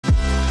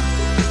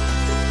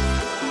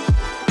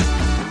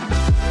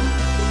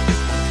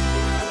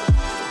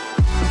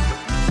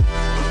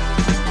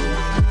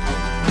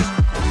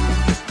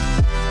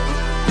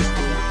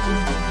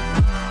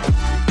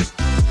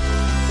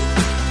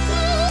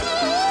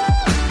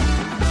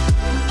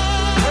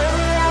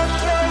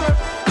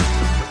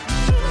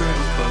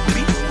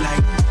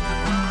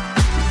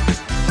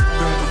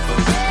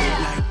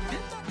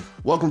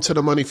Welcome to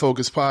the Money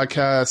Focus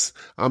Podcast.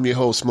 I'm your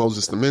host,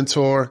 Moses the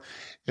Mentor.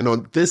 And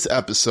on this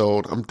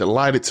episode, I'm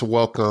delighted to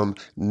welcome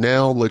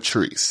Nelle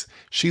Latrice.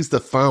 She's the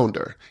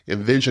founder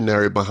and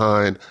visionary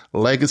behind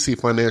Legacy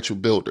Financial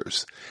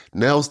Builders.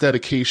 Nelle's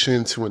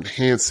dedication to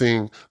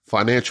enhancing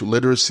financial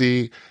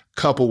literacy,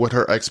 coupled with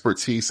her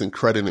expertise in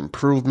credit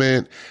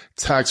improvement,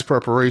 tax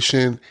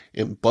preparation,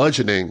 and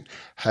budgeting,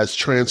 has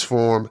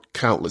transformed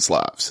countless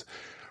lives.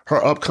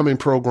 Her upcoming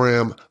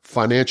program,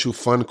 Financial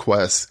Fund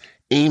Quest,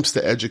 aims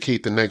to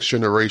educate the next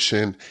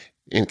generation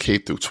in K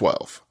through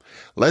 12.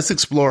 Let's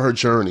explore her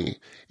journey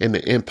and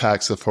the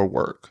impacts of her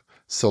work.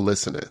 So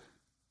listen in.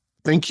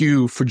 Thank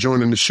you for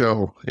joining the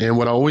show. And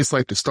what I always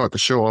like to start the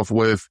show off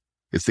with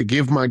is to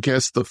give my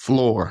guests the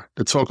floor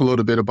to talk a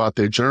little bit about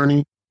their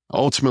journey,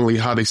 ultimately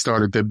how they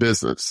started their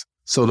business.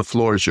 So the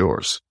floor is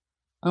yours.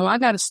 I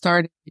got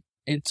started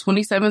in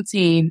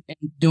 2017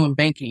 doing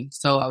banking.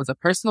 So I was a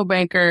personal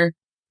banker.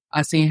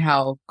 I seen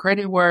how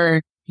credit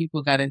worked.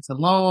 People got into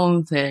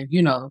loans and,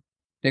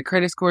 their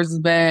credit scores is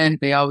bad.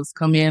 They always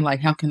come in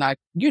like, how can I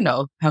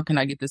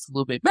get this a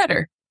little bit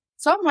better?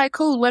 So I'm like,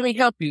 cool, let me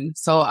help you.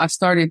 So I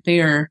started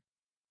there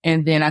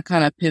and then I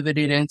kind of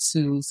pivoted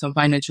into some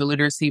financial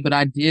literacy, but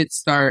I did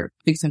start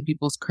fixing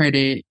people's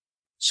credit,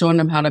 showing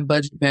them how to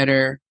budget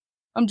better.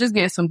 I'm just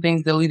getting some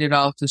things deleted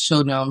off to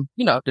show them,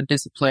 the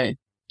discipline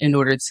in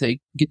order to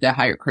get that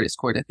higher credit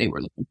score that they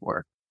were looking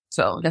for.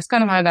 So that's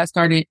kind of how I got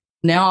started.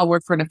 Now I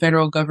work for the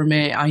federal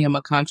government. I am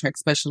a contract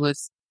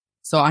specialist.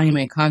 So I am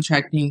in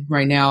contracting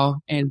right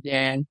now. And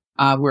then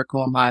I work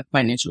on my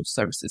financial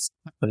services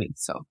company.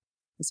 So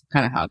that's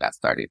kind of how I got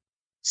started.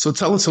 So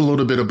tell us a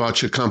little bit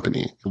about your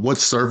company. What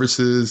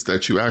services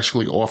that you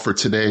actually offer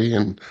today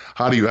and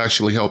how do you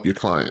actually help your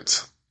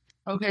clients?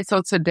 Okay.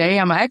 So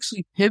today I'm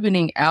actually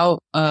pivoting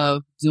out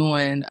of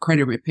doing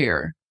credit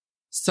repair.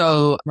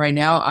 So right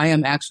now I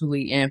am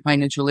actually in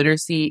financial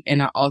literacy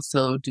and I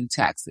also do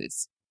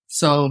taxes.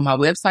 So my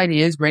website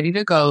is ready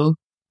to go.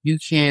 You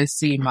can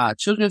see my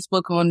children's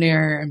book on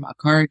there and my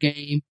card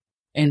game.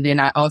 And then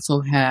I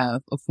also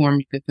have a form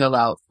you can fill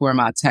out for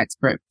my tax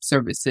prep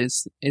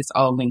services. It's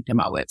all linked in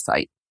my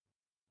website.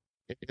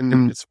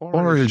 And as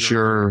far as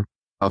your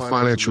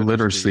financial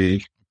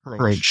literacy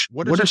approach,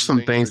 what are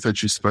some things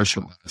that you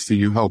specialize? Do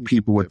you help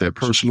people with their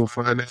personal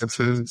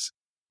finances?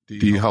 Do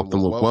you help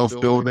them with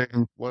wealth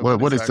building?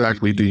 What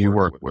exactly do you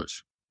work with?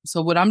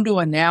 So what I'm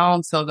doing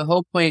now, so the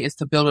whole point is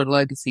to build a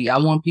legacy. I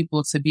want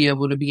people to be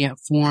able to be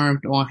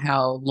informed on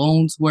how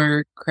loans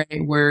work,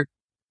 credit work.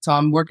 So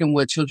I'm working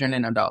with children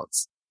and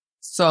adults.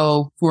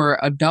 So for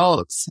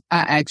adults,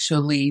 I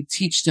actually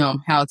teach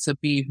them how to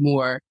be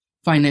more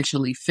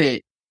financially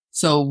fit.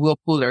 So we'll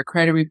pull their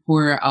credit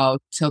report. I'll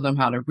tell them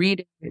how to read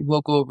it.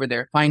 We'll go over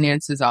their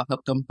finances. I'll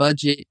help them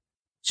budget,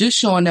 just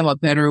showing them a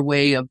better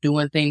way of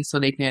doing things so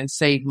they can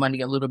save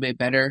money a little bit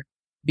better.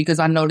 Because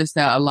I noticed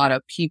that a lot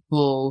of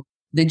people,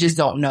 they just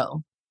don't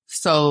know.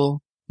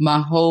 So my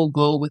whole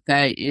goal with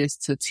that is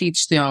to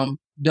teach them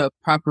the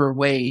proper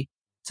way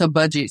to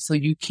budget so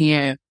you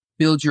can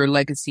build your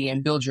legacy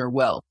and build your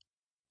wealth.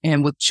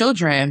 And with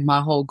children,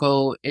 my whole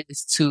goal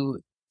is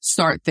to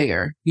start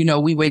there.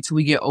 We wait till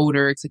we get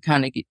older to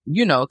kind of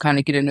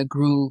get in a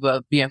groove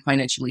of being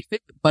financially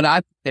fit. But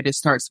I think that it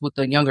starts with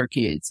the younger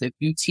kids. If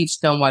you teach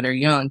them while they're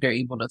young, they're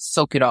able to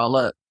soak it all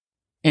up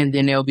and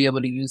then they'll be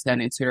able to use that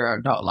into their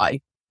adult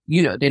life.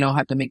 They don't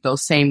have to make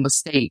those same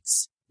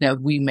mistakes that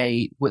we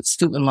made with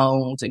student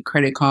loans and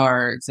credit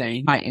cards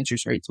and high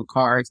interest rates with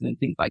cards and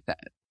things like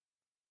that.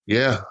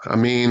 Yeah, I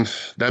mean,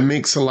 that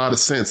makes a lot of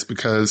sense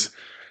because,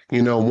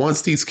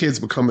 once these kids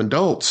become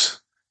adults,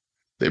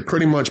 they're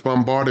pretty much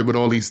bombarded with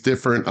all these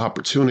different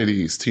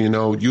opportunities to,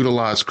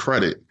 utilize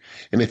credit.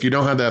 And if you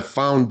don't have that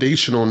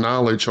foundational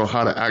knowledge on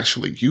how to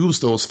actually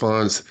use those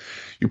funds,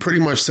 you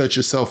pretty much set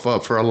yourself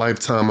up for a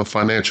lifetime of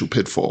financial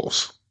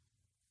pitfalls.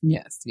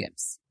 Yes.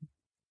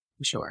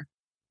 For sure.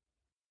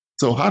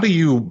 So how do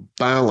you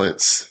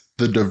balance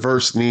the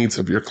diverse needs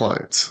of your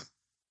clients?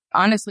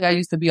 Honestly, I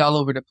used to be all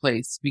over the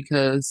place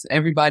because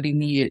everybody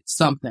needed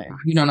something.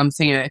 You know what I'm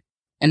saying?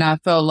 And I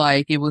felt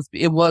like it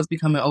was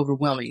becoming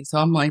overwhelming. So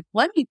I'm like,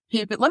 let me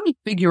pivot. Let me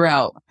figure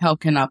out how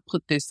can I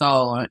put this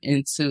all not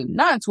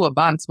into a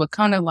box, but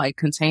kind of like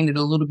contain it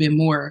a little bit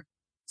more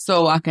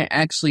so I can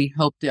actually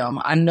help them.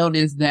 I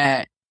noticed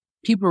that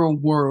people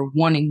were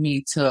wanting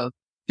me to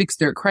fix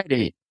their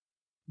credit,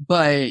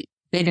 but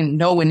they didn't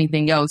know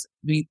anything else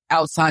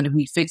outside of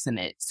me fixing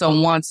it. So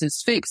once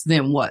it's fixed,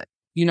 then what?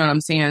 You know what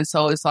I'm saying?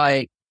 So it's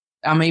like,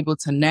 I'm able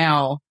to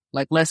now,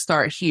 like, let's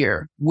start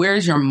here.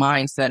 Where's your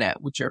mindset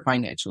at with your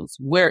financials?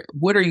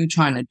 What are you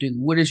trying to do?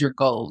 What is your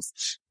goals?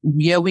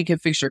 Yeah, we can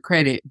fix your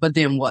credit, but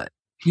then what?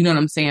 You know what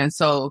I'm saying?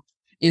 So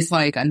it's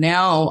like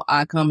now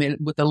I come in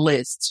with a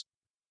list,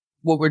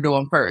 what we're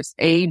doing first,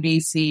 A, B,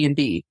 C, and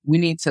D. We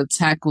need to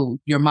tackle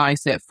your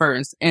mindset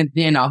first, and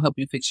then I'll help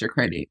you fix your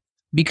credit.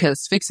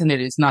 Because fixing it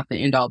is not the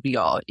end all be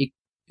all.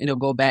 It'll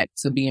go back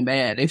to being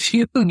bad. If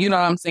you know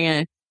what I'm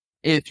saying?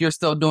 If you're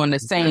still doing the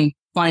same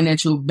bad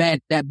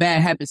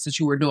habits that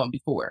you were doing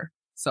before.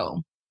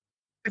 So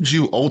did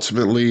you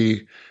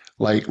ultimately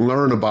like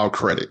learn about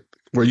credit?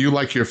 Were you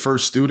like your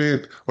first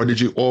student, or did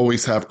you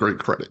always have great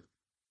credit?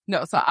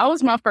 No, so I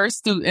was my first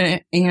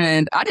student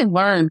and I didn't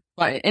learn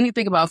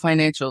anything about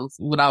financials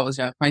when I was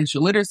young.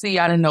 Financial literacy,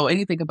 I didn't know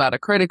anything about a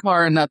credit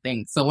card or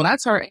nothing. So when I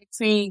turned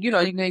 18, you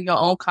get your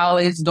own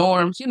college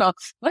dorms,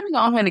 let me go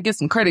ahead and get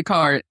some credit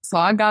cards. So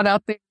I got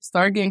out there,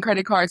 started getting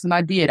credit cards, and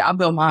I did. I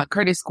built my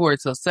credit score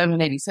to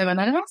 787.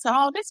 And I said,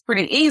 oh, that's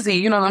pretty easy.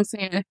 You know what I'm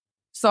saying?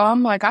 So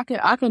I'm like, I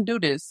can do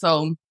this.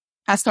 So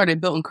I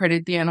started building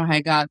credit then. I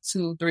had got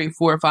 2, 3,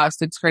 4, 5,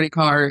 6 credit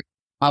cards.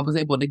 I was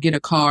able to get a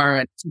car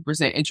at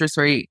 2% interest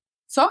rate.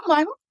 So I'm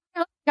like,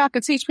 I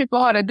could teach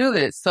people how to do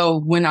this. So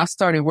when I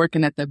started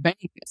working at the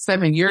bank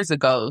 7 years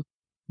ago,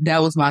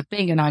 that was my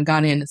thing. And I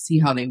got in to see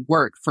how they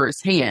work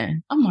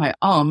firsthand. I'm like,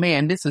 oh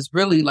man, this is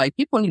really like,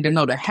 people need to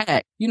know the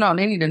hack.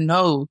 They need to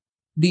know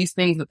these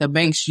things that the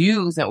banks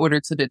use in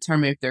order to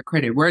determine if they're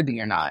credit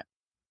worthy or not.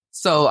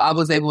 So I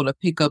was able to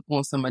pick up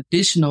on some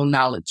additional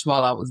knowledge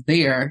while I was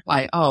there.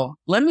 Like, oh,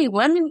 let me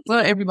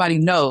let everybody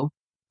know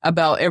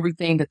about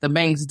everything that the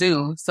banks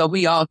do so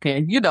we all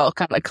can,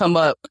 kind of come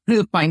up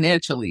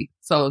financially.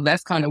 So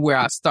that's kind of where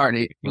I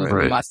started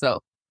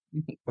myself.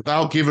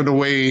 Without giving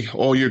away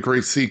all your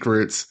great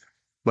secrets,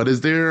 but is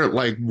there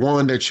like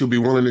one that you'll be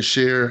willing to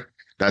share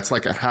that's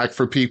like a hack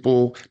for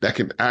people that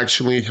can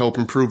actually help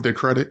improve their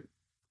credit?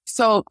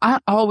 So I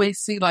always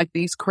see like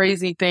these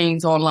crazy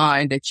things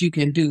online that you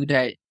can do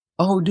that,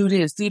 oh, do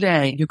this, do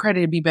that, your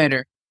credit will be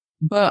better.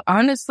 But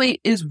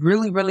honestly, it's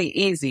really, really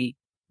easy.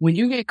 When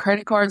you get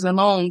credit cards and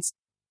loans,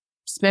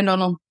 spend on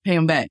them, pay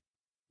them back.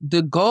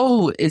 The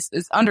goal is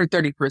under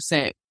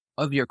 30%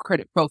 of your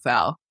credit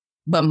profile.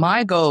 But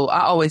my goal, I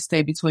always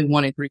stay between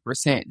 1% and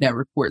 3% that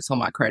reports on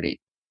my credit.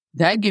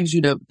 That gives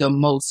you the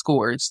most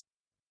scores,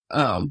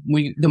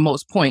 the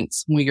most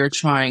points when you're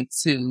trying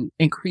to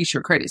increase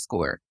your credit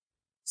score.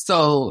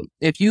 So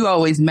if you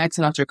always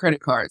maxing out your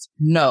credit cards,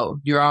 no,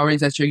 you're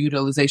always at your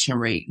utilization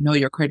rate. No,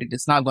 your credit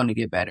is not going to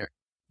get better.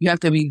 You have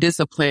to be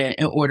disciplined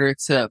in order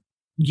to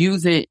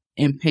use it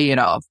and pay it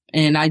off.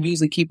 And I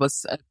usually keep a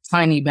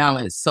tiny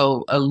balance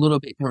so a little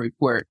bit can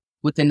report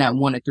within that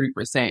 1% to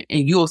 3%.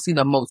 And you'll see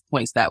the most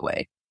points that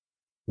way.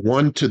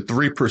 1% to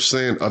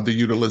 3% of the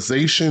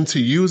utilization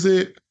to use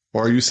it?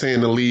 Or are you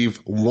saying to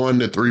leave 1%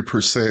 to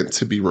 3%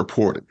 to be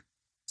reported?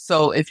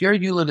 So if your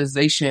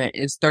utilization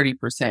is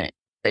 30%,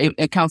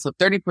 it counts up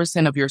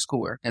 30% of your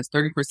score. That's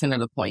 30% of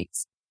the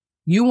points.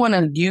 You want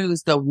to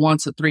use the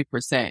 1% to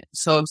 3%.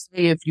 So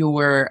say if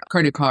your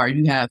credit card,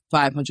 you have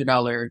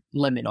 $500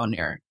 limit on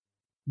there.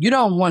 You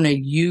don't want to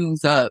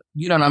use up,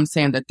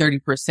 the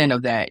 30%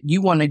 of that.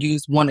 You want to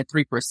use 1% to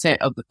 3%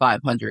 of the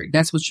 500.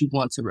 That's what you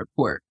want to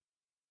report.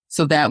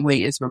 So that way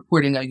it's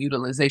reporting a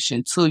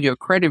utilization to your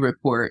credit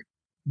report,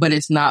 but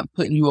it's not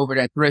putting you over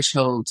that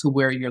threshold to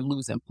where you're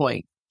losing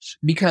points.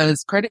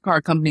 Because credit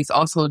card companies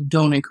also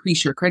don't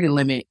increase your credit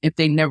limit if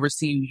they never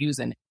see you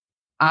using it.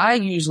 I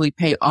usually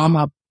pay all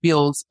my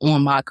bills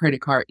on my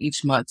credit card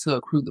each month to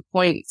accrue the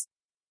points.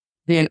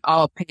 Then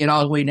I'll pay it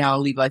all the way down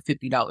and leave like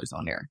 $50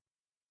 on there.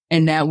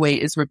 And that way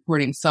it's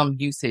reporting some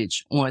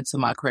usage onto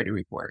my credit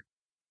report.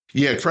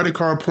 Yeah, credit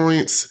card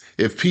points.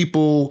 If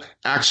people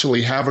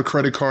actually have a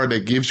credit card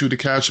that gives you the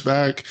cash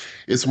back,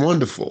 it's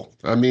wonderful.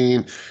 I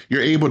mean,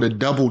 you're able to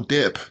double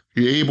dip.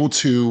 You're able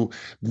to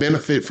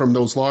benefit from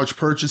those large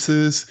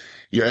purchases,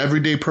 your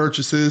everyday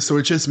purchases. So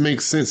it just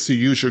makes sense to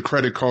use your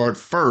credit card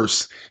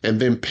first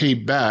and then pay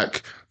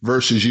back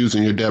versus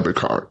using your debit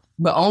card.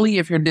 But only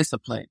if you're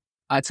disciplined.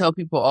 I tell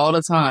people all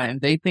the time,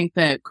 they think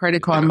that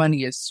credit card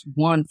money is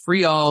one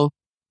free all.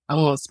 I'm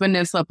going to spend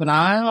this up and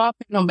I'll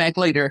pay them back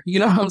later. You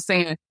know what I'm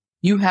saying?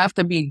 You have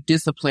to be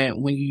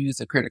disciplined when you use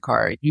a credit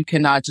card. You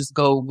cannot just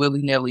go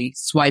willy-nilly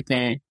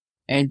swiping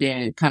and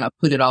then kind of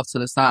put it off to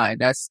the side.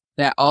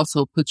 That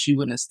also puts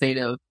you in a state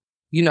of,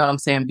 being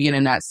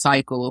in that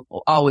cycle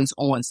of always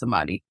owing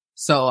somebody.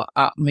 So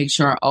I make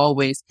sure I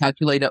always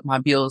calculate up my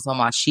bills on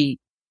my sheet.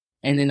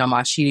 And then on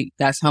my sheet,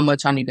 that's how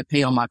much I need to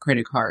pay on my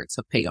credit card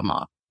to pay them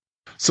off.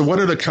 So what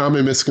are the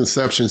common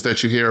misconceptions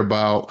that you hear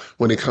about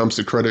when it comes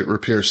to credit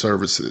repair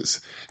services?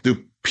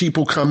 Do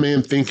people come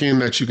in thinking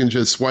that you can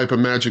just swipe a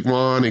magic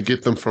wand and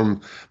get them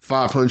from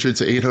 500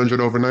 to 800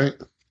 overnight?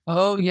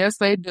 Oh, yes,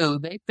 they do.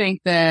 They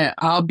think that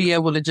I'll be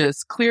able to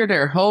just clear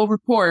their whole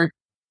report,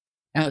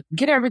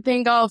 get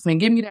everything off and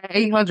give me that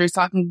 800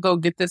 so I can go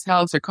get this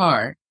house or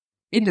car.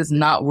 It does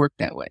not work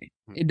that way.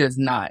 It does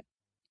not.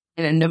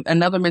 And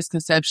another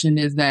misconception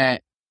is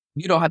that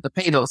you don't have to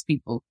pay those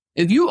people.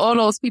 If you owe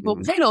those people,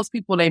 pay those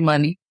people their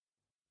money.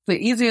 The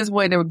easiest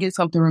way to get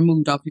something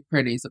removed off your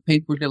credit is a pay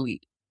for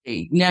delete.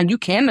 Now, you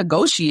can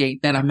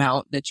negotiate that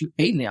amount that you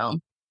pay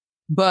them,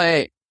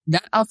 but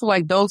I feel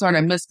like those are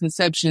the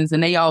misconceptions,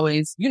 and they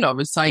always,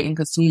 reciting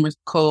consumer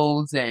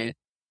codes and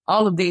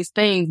all of these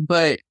things,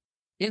 but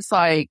it's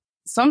like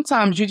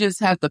sometimes you just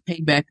have to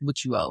pay back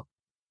what you owe.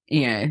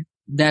 And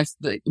that's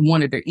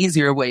one of the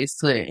easier ways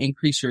to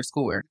increase your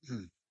score.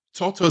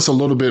 Talk to us a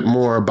little bit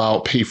more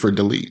about pay for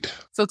delete.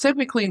 So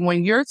typically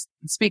when you're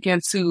speaking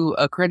to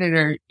a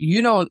creditor,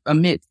 you don't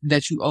admit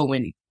that you owe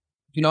anything.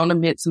 You don't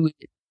admit to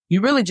it. you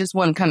really just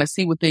want to kind of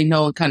see what they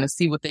know and kind of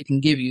see what they can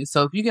give you.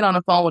 So if you get on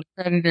the phone with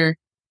a creditor,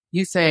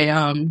 you say,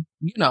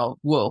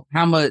 well,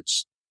 how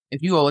much,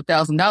 if you owe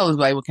 $1,000,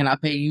 like, well, can I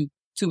pay you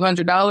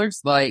 $200?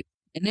 Like,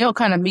 and they'll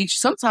kind of meet you.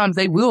 Sometimes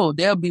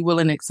they'll be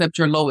willing to accept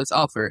your lowest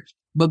offer.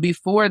 But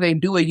before they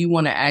do it, you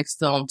want to ask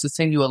them to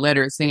send you a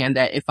letter saying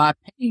that if I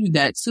pay you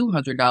that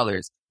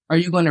 $200, are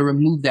you going to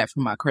remove that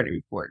from my credit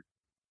report?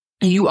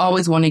 And you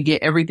always want to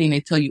get everything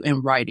they tell you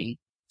in writing.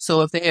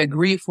 So if they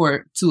agree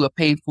to a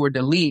pay for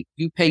delete,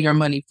 you pay your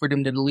money for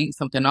them to delete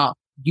something off.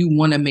 You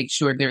want to make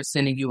sure they're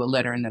sending you a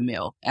letter in the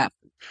mail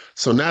after.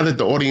 So now that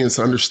the audience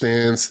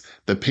understands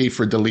the pay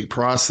for delete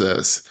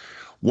process,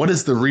 what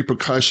is the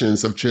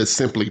repercussions of just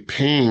simply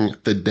paying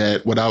the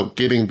debt without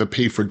getting the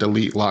pay for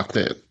delete locked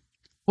in?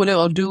 What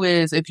it'll do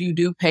is if you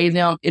do pay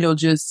them, it'll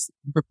just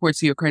report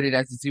to your credit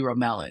as a zero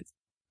balance.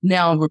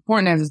 Now,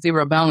 reporting as a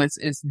zero balance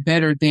is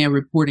better than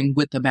reporting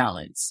with a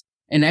balance.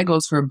 And that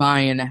goes for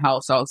buying a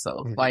house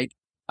also. Mm-hmm. Like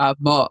I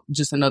bought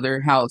just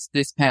another house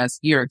this past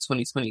year,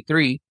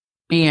 2023,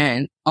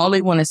 and all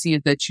they want to see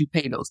is that you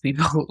pay those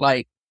people,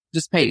 like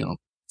just pay them.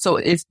 So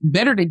it's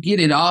better to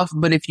get it off,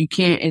 but if you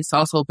can't, it's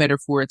also better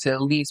for it to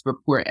at least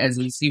report as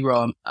a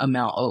zero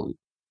amount owed.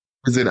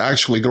 Is it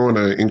actually going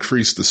to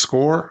increase the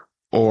score?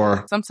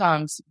 Or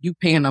sometimes you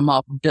paying them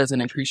off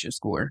doesn't increase your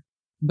score,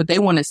 but they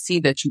want to see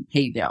that you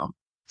pay them.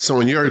 So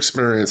in your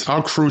experience,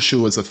 how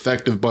crucial is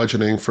effective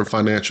budgeting for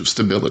financial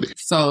stability?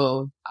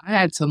 So I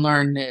had to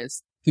learn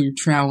this through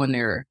trial and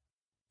error.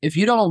 If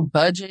you don't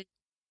budget,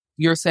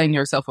 you're setting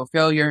yourself a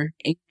failure.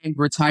 In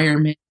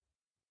retirement,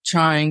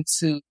 trying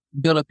to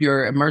build up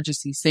your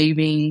emergency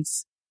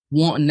savings,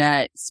 wanting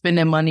that,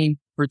 spending money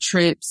for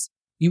trips,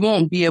 you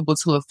won't be able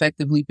to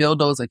effectively build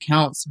those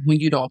accounts when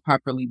you don't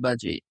properly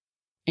budget.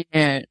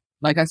 And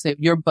like I said,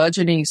 your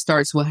budgeting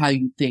starts with how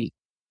you think.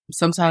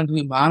 Sometimes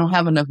I don't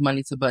have enough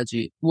money to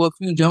budget. Well, if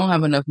you don't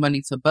have enough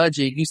money to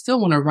budget, you still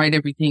want to write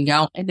everything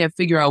out and then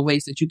figure out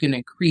ways that you can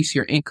increase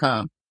your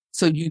income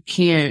so you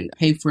can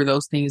pay for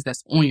those things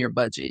that's on your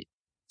budget.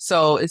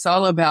 So it's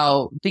all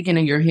about thinking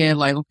in your head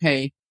like,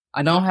 okay,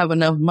 I don't have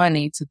enough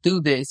money to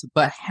do this,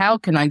 but how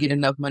can I get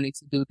enough money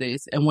to do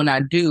this? And when I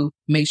do,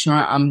 make sure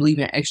I'm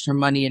leaving extra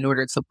money in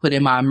order to put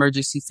in my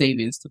emergency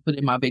savings, to put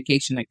in my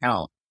vacation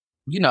account,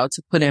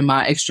 to put in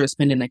my extra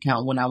spending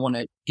account when I want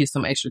to get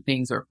some extra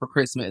things or for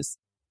Christmas.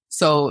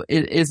 So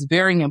it is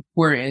very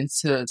important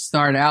to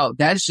start out.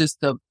 That's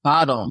just the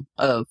bottom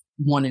of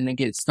wanting to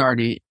get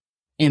started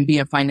and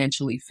being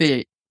financially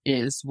fit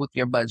is with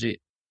your budget.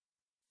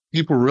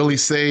 People really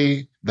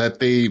say that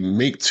they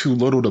make too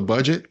little to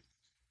budget.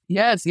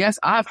 Yes.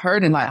 I've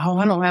heard it like, oh,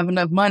 I don't have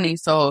enough money.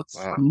 So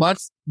I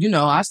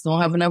still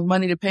don't have enough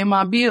money to pay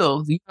my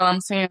bills. You know what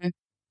I'm saying?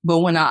 But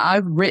when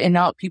I've written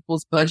out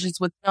people's budgets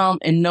with them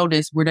and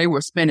noticed where they were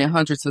spending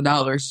hundreds of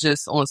dollars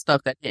just on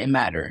stuff that didn't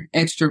matter,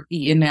 extra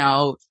eating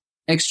out,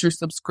 extra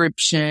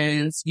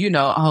subscriptions,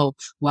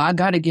 I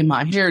got to get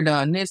my hair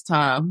done this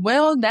time.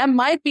 Well, that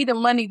might be the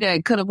money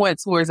that could have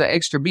went towards an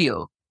extra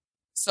bill.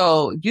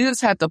 So you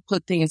just have to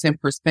put things in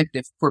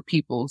perspective for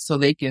people so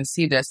they can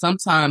see that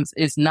sometimes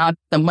it's not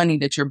the money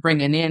that you're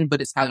bringing in, but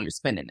it's how you're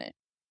spending it.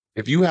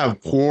 If you have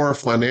poor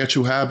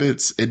financial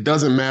habits, it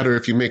doesn't matter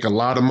if you make a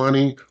lot of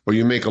money or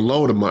you make a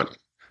load of money.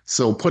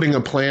 So putting a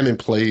plan in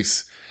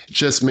place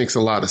just makes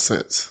a lot of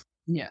sense.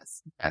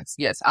 Yes.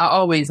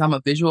 I'm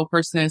a visual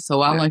person,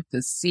 so I like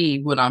to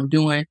see what I'm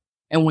doing.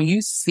 And when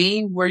you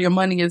see where your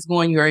money is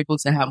going, you're able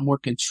to have more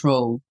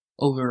control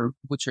over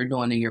what you're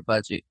doing in your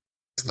budget.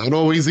 It's not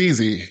always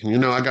easy.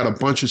 I got a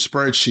bunch of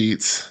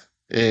spreadsheets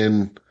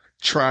and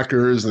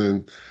trackers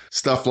and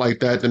stuff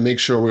like that to make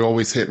sure we're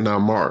always hitting our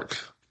mark.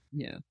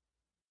 Yeah.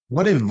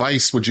 What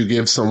advice would you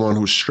give someone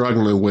who's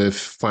struggling with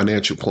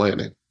financial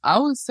planning? I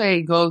would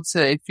say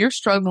if you're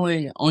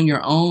struggling on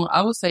your own,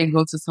 I would say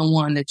go to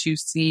someone that you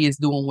see is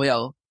doing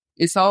well.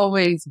 It's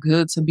always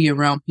good to be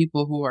around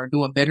people who are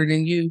doing better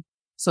than you.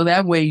 So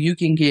that way you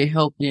can get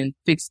help and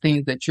fix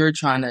things that you're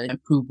trying to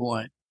improve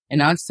on.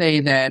 And I'd say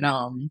that,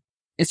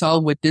 it's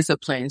all with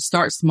discipline.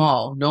 Start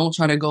small. Don't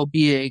try to go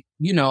big.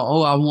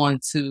 I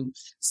want to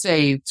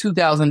save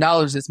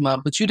 $2,000 this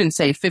month, but you didn't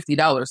save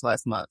 $50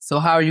 last month. So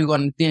how are you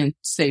going to then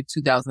save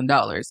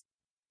 $2,000?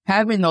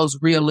 Having those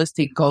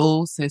realistic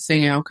goals and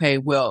saying, okay,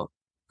 well,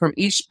 from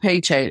each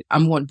paycheck,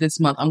 this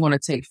month, I'm going to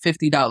take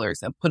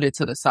 $50 and put it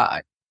to the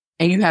side.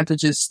 And you have to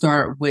just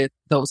start with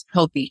those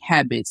healthy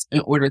habits in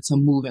order to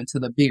move into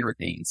the bigger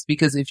things.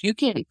 Because if you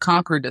can't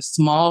conquer the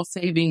small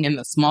saving and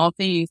the small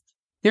things,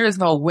 there is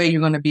no way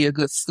you're going to be a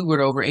good steward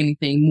over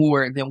anything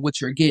more than what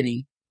you're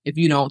getting if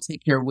you don't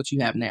take care of what you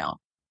have now.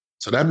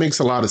 So that makes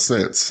a lot of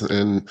sense.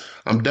 And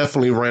I'm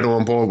definitely right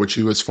on board with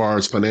you as far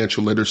as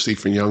financial literacy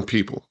for young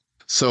people.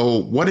 So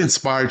what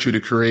inspired you to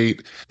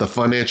create the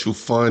Financial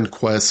Fund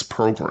Quest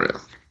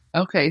program?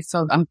 Okay,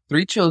 so I'm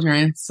 3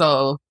 children.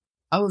 So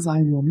I was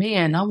like, well,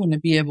 man, I want to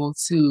be able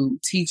to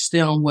teach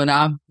them what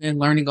I've been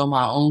learning on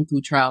my own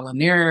through trial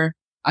and error.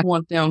 I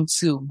want them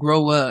to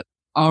grow up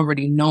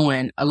already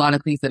knowing a lot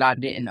of things that I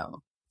didn't know.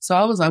 So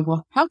I was like,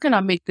 well, how can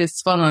I make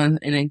this fun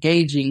and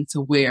engaging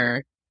to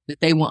where that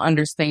they will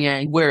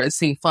understand where it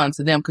seemed fun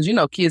to them. Because,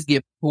 kids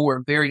get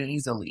bored very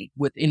easily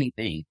with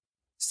anything.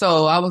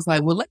 So I was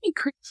like, well, let me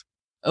create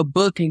a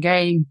book and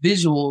game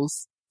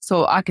visuals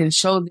so I can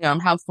show them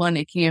how fun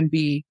it can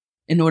be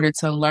in order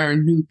to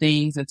learn new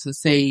things and to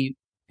save.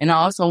 And I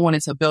also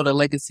wanted to build a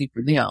legacy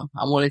for them.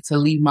 I wanted to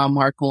leave my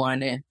mark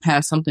on and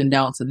pass something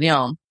down to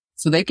them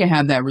so they can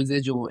have that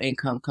residual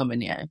income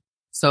coming in.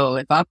 So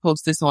if I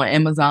post this on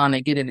Amazon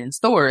and get it in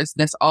stores,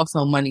 that's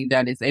also money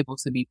that is able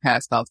to be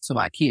passed off to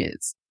my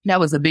kids.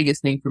 That was the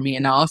biggest thing for me.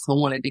 And I also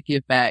wanted to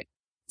give back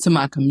to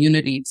my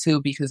community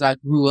too, because I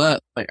grew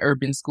up in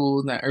urban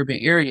schools and urban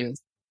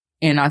areas.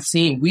 And I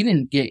seen we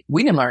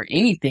didn't learn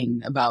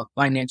anything about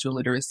financial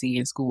literacy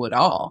in school at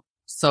all.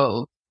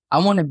 So I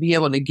want to be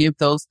able to give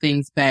those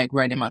things back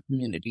right in my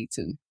community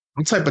too.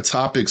 What type of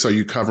topics are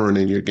you covering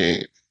in your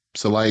game?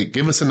 So like,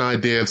 give us an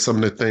idea of some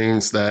of the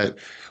things that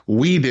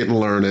we didn't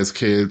learn as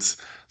kids.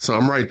 So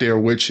I'm right there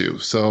with you.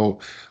 So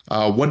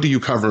what do you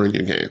cover in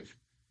your game?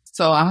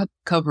 So I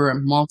cover a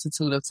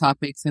multitude of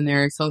topics in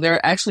there. So there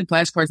are actually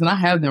flashcards, and I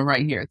have them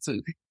right here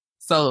too.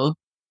 So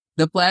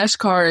the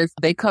flashcards,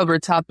 they cover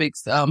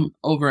topics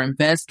over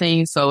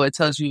investing. So it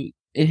tells you,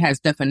 it has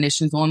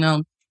definitions on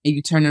them. And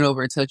you turn it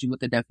over, it tells you what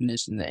the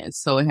definition is.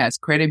 So it has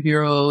credit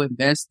bureau,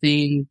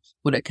 investing,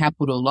 what a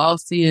capital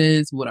loss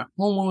is, what a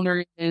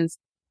homeowner is.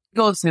 It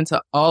goes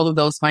into all of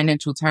those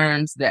financial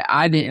terms that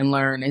I didn't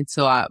learn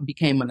until I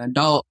became an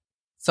adult.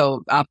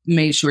 So I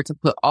made sure to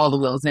put all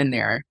of those in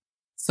there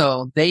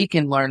so they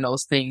can learn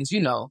those things,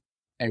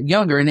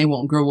 younger, and they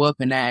won't grow up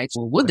and ask,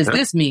 well, what does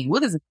this mean?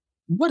 What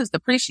is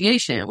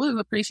depreciation? What is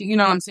appreciation? You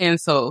know what I'm saying?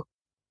 So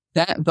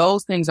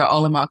those things are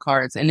all in my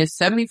cards, and there's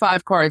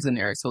 75 cards in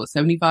there. So it's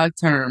 75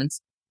 terms,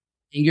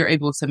 and you're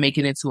able to make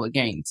it into a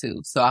game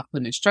too. So I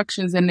put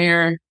instructions in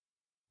there,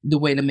 the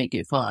way to make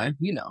it fun,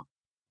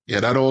 Yeah,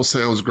 that all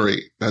sounds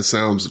great. That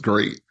sounds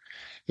great.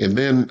 And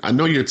then I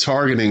know you're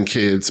targeting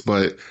kids,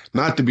 but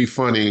not to be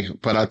funny,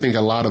 but I think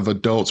a lot of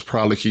adults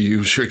probably could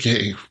use your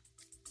game.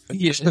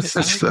 Yeah,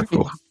 so,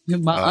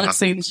 my aunt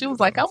seen it. She was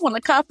like, I want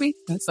a copy.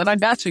 I said, I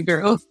got you,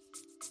 girl.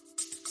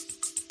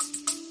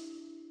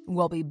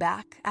 We'll be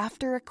back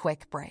after a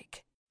quick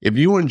break. If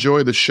you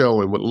enjoy the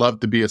show and would love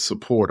to be a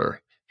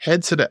supporter,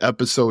 head to the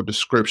episode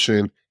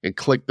description and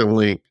click the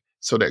link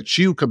so that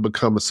you can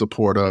become a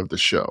supporter of the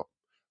show.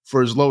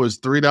 For as low as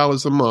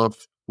 $3 a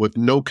month with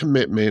no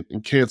commitment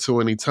and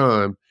cancel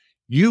anytime,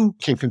 you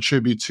can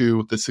contribute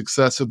to the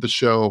success of the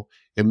show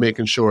and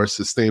making sure it's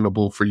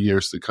sustainable for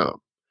years to come.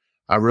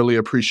 I really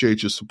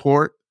appreciate your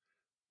support.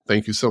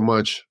 Thank you so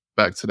much.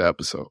 Back to the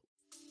episode.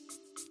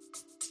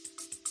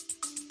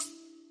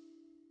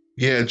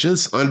 Yeah,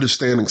 just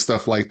understanding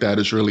stuff like that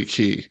is really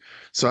key.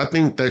 So I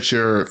think that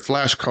your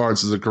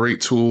flashcards is a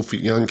great tool for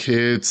young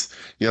kids,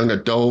 young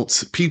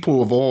adults,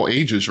 people of all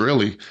ages,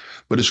 really.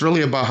 But it's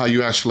really about how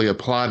you actually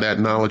apply that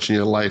knowledge in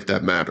your life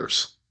that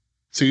matters.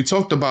 So you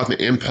talked about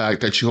the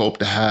impact that you hope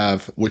to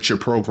have with your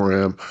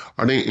program.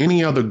 Are there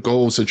any other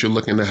goals that you're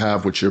looking to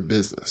have with your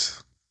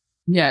business?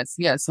 Yes.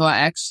 So I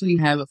actually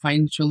have a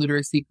financial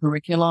literacy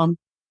curriculum.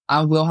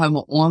 I will have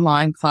an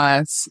online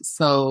class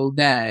so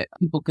that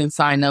people can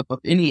sign up of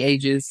any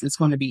ages. It's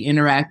going to be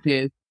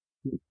interactive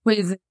with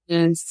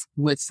quizzes,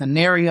 with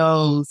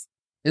scenarios.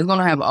 It's going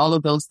to have all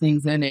of those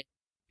things in it.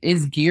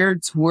 It's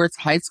geared towards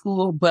high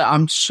school, but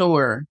I'm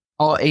sure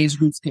all age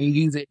groups can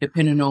use it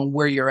depending on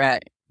where you're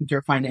at with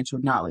your financial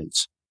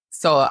knowledge.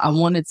 So I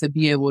wanted to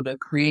be able to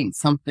create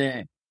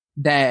something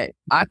that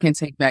I can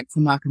take back to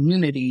my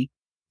community.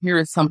 Here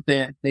is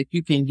something that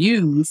you can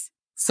use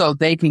so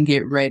they can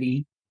get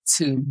ready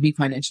to be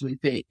financially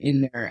fit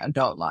in their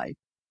adult life.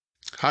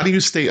 How do you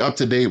stay up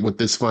to date with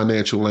this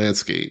financial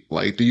landscape?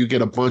 Like, do you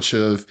get a bunch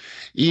of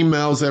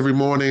emails every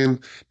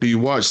morning? Do you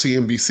watch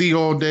CNBC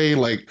all day?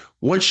 Like,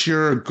 what's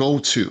your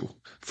go-to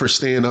for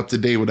staying up to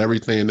date with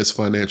everything in this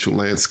financial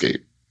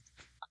landscape?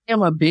 I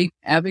am a big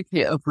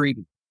advocate of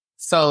reading.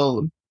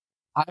 So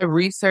I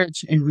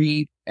research and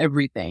read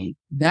everything.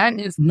 That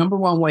is number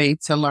one way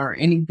to learn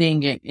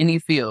anything in any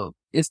field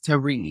is to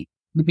read.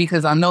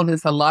 Because I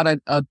notice a lot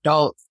of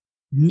adults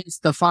miss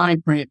the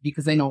fine print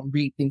because they don't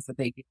read things that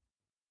they get.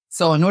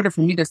 So in order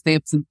for me to stay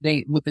up to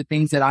date with the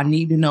things that I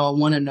need to know,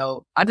 want to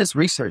know, I just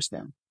research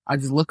them. I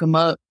just look them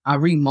up. I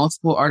read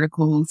multiple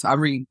articles. I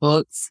read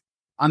books.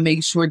 I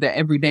make sure that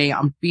every day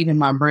I'm feeding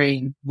my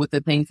brain with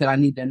the things that I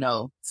need to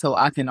know so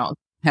I can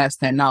pass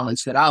that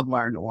knowledge that I've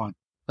learned on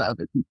to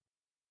other people.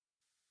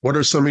 What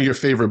are some of your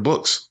favorite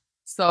books?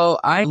 So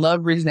I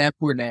love Rich Dad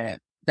Poor Dad.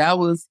 That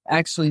was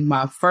actually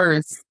my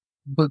first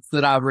books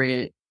that I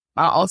read.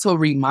 I also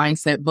read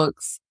mindset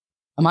books.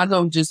 I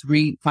don't just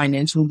read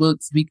financial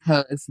books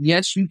because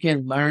yes, you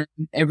can learn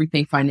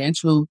everything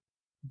financial,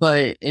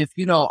 but if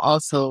you don't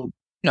also,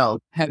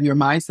 have your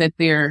mindset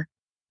there,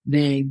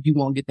 then you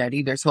won't get that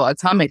either. So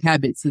Atomic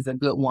Habits is a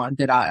good one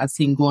that I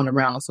seen going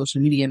around on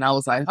social media, and I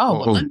was like,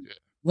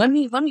 let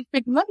me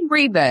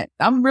read that.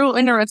 I'm real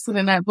interested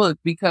in that book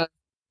because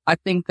I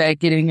think that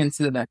getting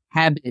into the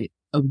habit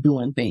of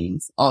doing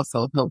things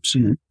also helps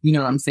you. You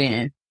know what I'm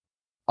saying?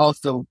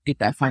 Also get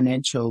that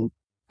financial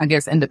I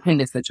guess,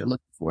 independence that you're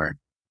looking for.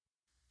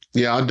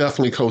 Yeah, I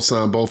definitely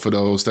co-sign both of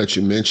those that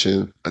you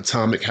mentioned.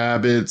 Atomic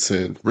Habits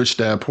and Rich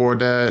Dad Poor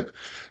Dad.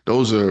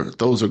 Those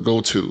are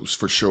go-tos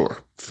for sure.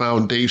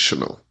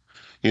 Foundational,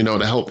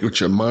 to help with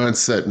your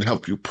mindset and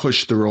help you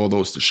push through all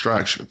those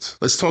distractions.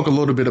 Let's talk a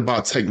little bit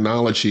about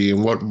technology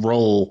and what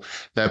role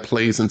that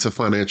plays into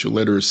financial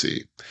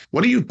literacy.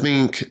 What do you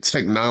think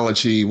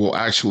technology will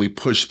actually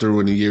push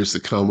through in the years to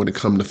come when it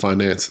comes to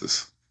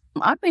finances?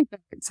 I think that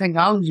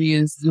technology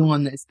is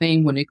doing this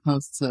thing when it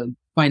comes to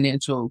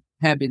financial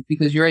habits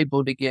because you're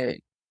able to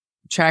get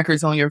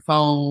trackers on your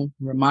phone,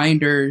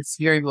 reminders.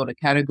 You're able to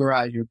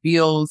categorize your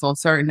bills on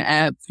certain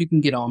apps. You can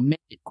get on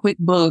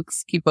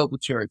QuickBooks, keep up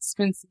with your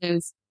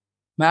expenses,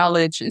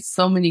 mileage. It's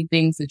so many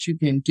things that you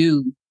can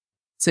do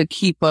to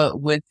keep up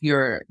with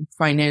your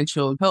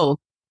financial health.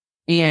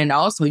 And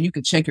also you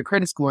can check your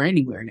credit score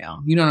anywhere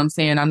now. You know what I'm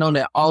saying? I know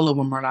that all of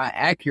them are not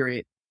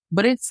accurate,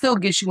 but it still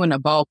gets you in the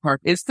ballpark.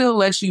 It still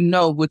lets you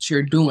know what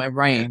you're doing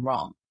right and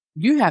wrong.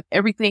 You have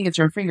everything at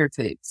your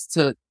fingertips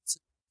to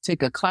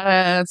take a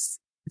class,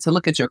 to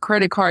look at your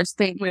credit card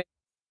statement.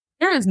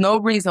 There is no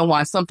reason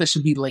why something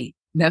should be late.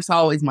 That's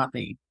always my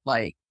thing.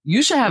 Like,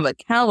 you should have a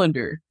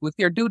calendar with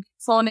your due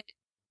dates on it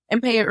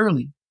and pay it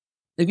early.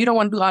 If you don't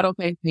want to do auto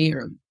pay, pay it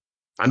early.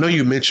 I know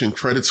you mentioned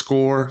credit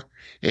score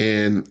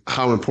and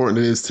how important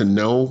it is to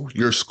know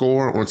your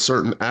score on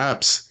certain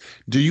apps.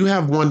 Do you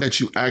have one that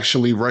you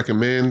actually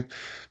recommend?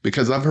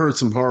 Because I've heard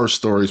some horror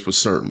stories with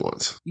certain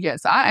ones.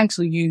 Yes, I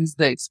actually use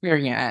the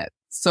Experian app.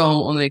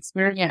 So on the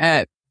Experian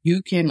app,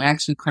 you can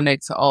actually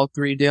connect to all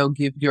three. They'll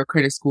give your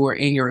credit score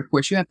and your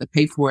reports. You have to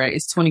pay for it.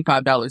 It's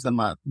 $25 a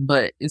month,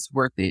 but it's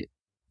worth it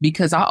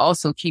because I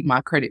also keep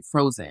my credit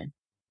frozen.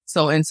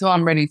 So until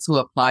I'm ready to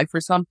apply for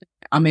something,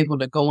 I'm able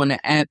to go in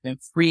the app and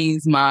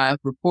freeze my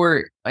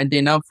report and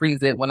then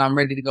unfreeze it when I'm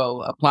ready to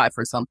go apply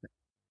for something.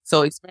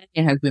 So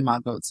Experian has been my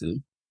go-to.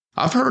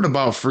 I've heard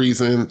about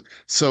freezing.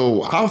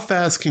 So how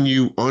fast can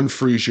you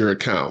unfreeze your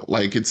account?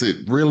 Like, is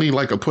it really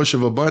like a push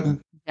of a button?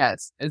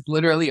 Yes, it's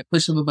literally a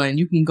push of a button.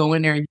 You can go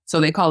in there. So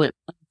they call it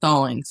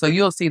thawing. So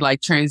you'll see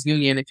like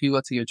TransUnion, if you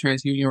go to your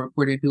TransUnion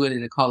report and do it,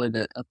 and they call it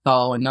a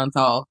thaw and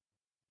unthaw.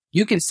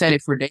 You can set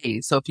it for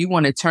days. So if you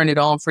want to turn it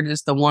on for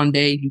just the one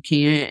day, you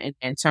can,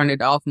 and turn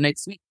it off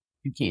next week,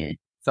 you can.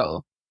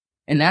 So,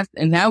 and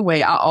that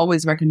way, I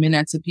always recommend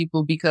that to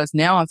people because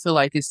now I feel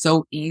like it's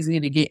so easy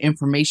to get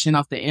information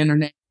off the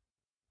internet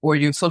or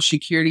your social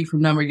security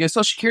number. Your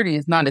social security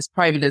is not as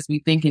private as we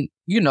thinking,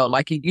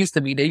 like it used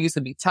to be. They used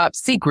to be top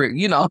secret,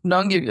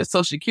 don't give your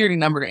social security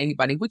number to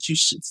anybody, which you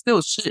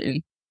still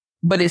shouldn't.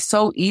 But it's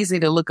so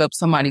easy to look up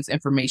somebody's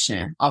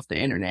information off the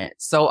internet.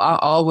 So I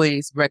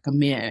always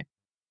recommend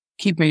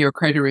keeping your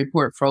credit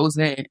report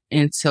frozen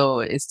until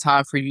it's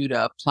time for you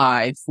to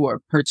apply for a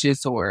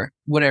purchase or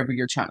whatever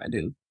you're trying to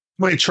do.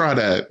 Might try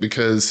that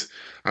because,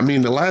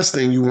 the last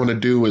thing you want to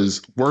do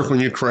is work on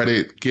your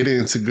credit, get it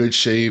into good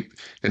shape,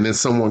 and then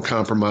someone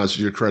compromises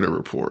your credit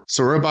report.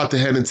 So we're about to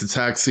head into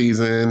tax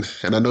season,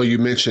 and I know you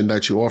mentioned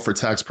that you offer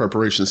tax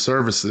preparation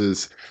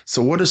services.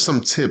 So what are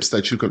some tips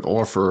that you can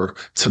offer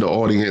to the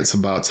audience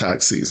about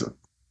tax season?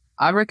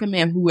 I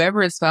recommend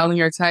whoever is filing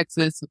your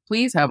taxes,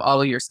 please have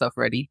all of your stuff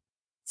ready,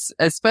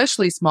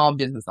 especially small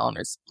business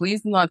owners.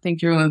 Please do not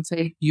think you're going to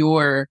take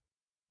your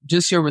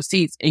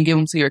receipts and give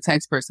them to your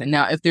tax person.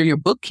 Now, if they're your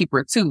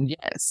bookkeeper too,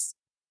 yes.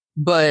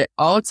 But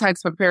all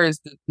tax preparers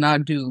do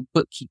not do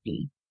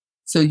bookkeeping.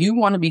 So you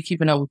want to be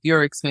keeping up with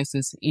your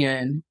expenses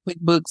in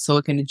QuickBooks so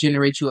it can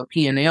generate you a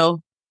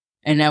P&L.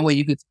 And that way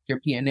you can take your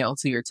P&L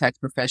to your tax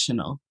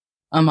professional.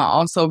 I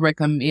also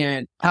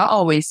recommend, I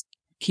always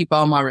keep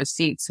all my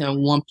receipts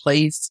in one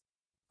place.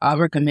 I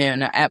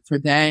recommend an app for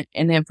that.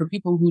 And then for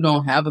people who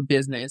don't have a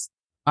business,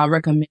 I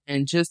recommend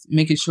just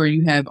making sure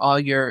you have all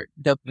your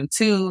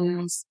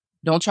W-2s.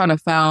 Don't try to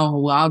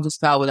file, well, I'll just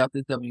file without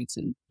the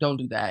W-2. Don't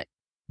do that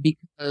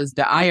because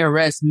the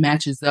IRS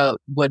matches up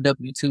what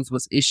W-2s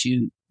was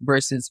issued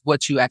versus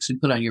what you actually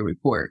put on your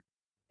report.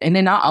 And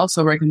then I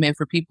also recommend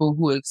for people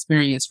who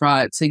experience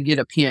fraud to get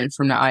a PIN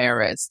from the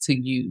IRS to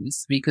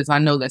use because I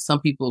know that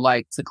some people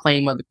like to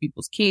claim other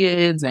people's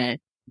kids and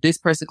this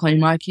person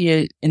claimed my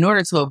kid. In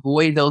order to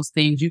avoid those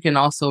things, you can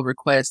also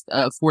request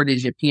a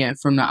 4-digit PIN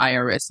from the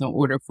IRS in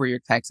order for your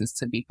taxes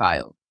to be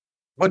filed.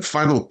 What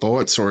final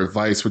thoughts or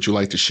advice would you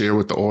like to share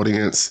with the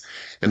audience?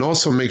 And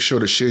also make sure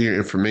to share your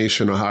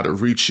information on how to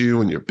reach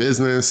you and your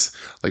business,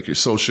 like your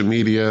social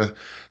media.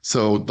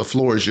 So the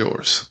floor is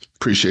yours.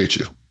 Appreciate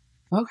you.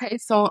 Okay,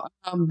 so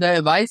the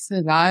advice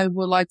that I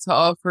would like to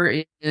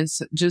offer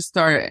is just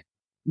start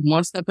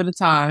one step at a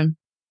time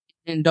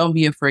and don't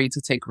be afraid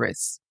to take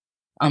risks.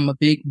 I'm a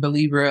big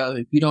believer of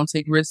if you don't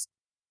take risks,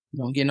 you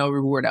don't get no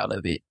reward out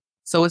of it.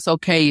 So it's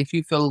okay if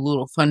you feel a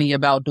little funny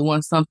about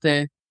doing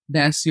something.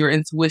 That's your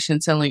intuition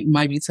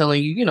might be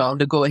telling you,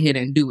 to go ahead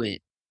and do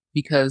it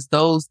because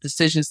those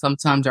decisions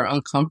sometimes are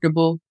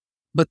uncomfortable,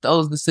 but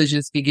those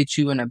decisions can get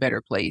you in a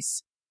better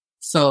place.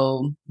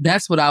 So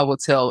that's what I will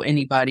tell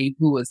anybody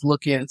who is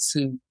looking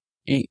to,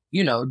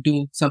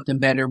 do something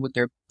better with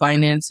their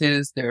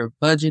finances, their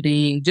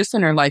budgeting, just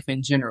in their life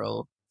in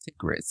general.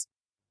 take risks.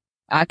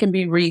 I can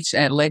be reached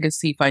at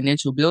Legacy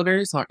Financial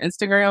Builders on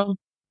Instagram,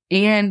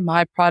 and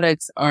my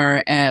products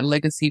are at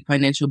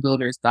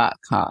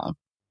legacyfinancialbuilders.com.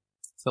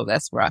 So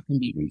that's where I can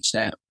be reached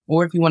at.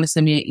 Or if you want to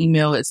send me an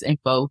email, it's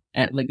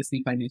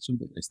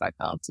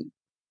info@legacyfinancialbuilders.com too.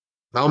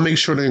 I'll make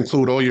sure to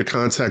include all your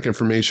contact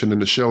information in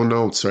the show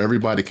notes so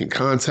everybody can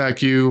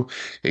contact you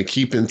and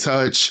keep in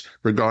touch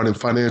regarding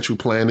financial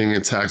planning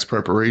and tax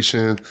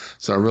preparation.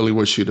 So I really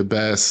wish you the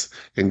best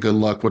and good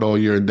luck with all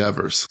your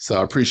endeavors. So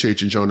I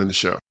appreciate you joining the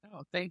show.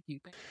 Oh, thank you.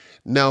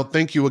 Now,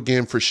 thank you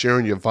again for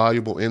sharing your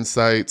valuable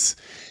insights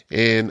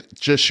and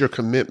just your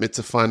commitment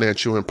to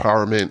financial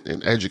empowerment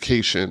and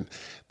education.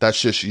 That's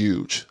just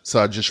huge. So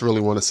I just really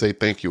want to say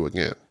thank you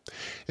again.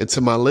 And to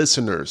my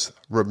listeners,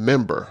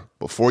 remember,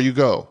 before you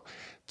go,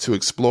 to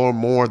explore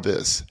more of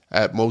this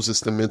at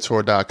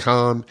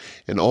mosesthementor.com.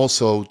 And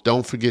also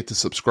don't forget to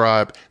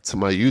subscribe to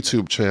my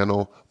YouTube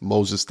channel,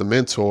 Moses the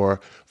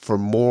Mentor, for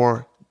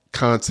more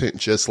content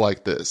just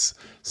like this.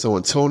 So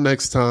until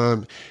next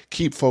time,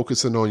 keep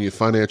focusing on your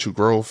financial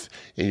growth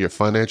and your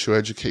financial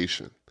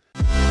education.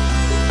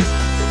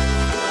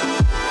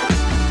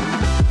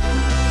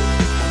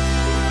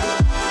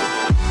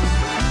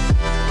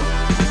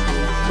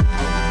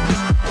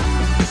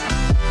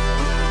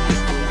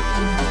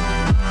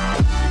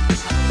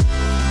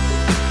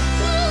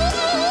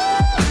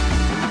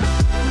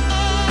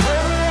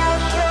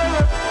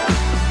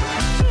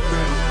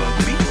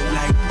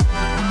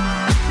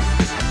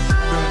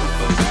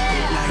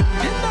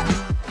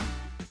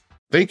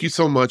 Thank you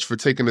so much for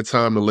taking the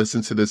time to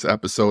listen to this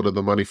episode of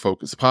the Money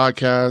Focus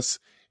Podcast.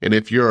 And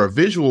if you're a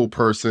visual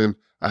person,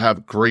 I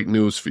have great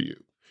news for you.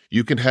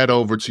 You can head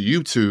over to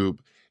YouTube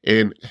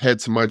and head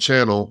to my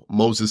channel,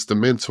 Moses the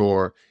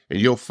Mentor, and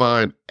you'll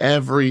find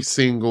every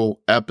single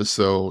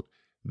episode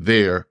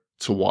there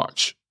to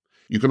watch.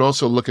 You can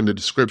also look in the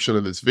description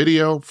of this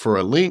video for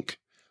a link.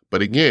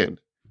 But again,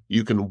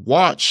 you can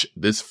watch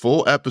this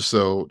full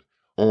episode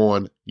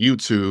on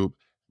YouTube,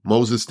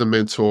 Moses the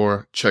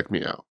Mentor. Check me out.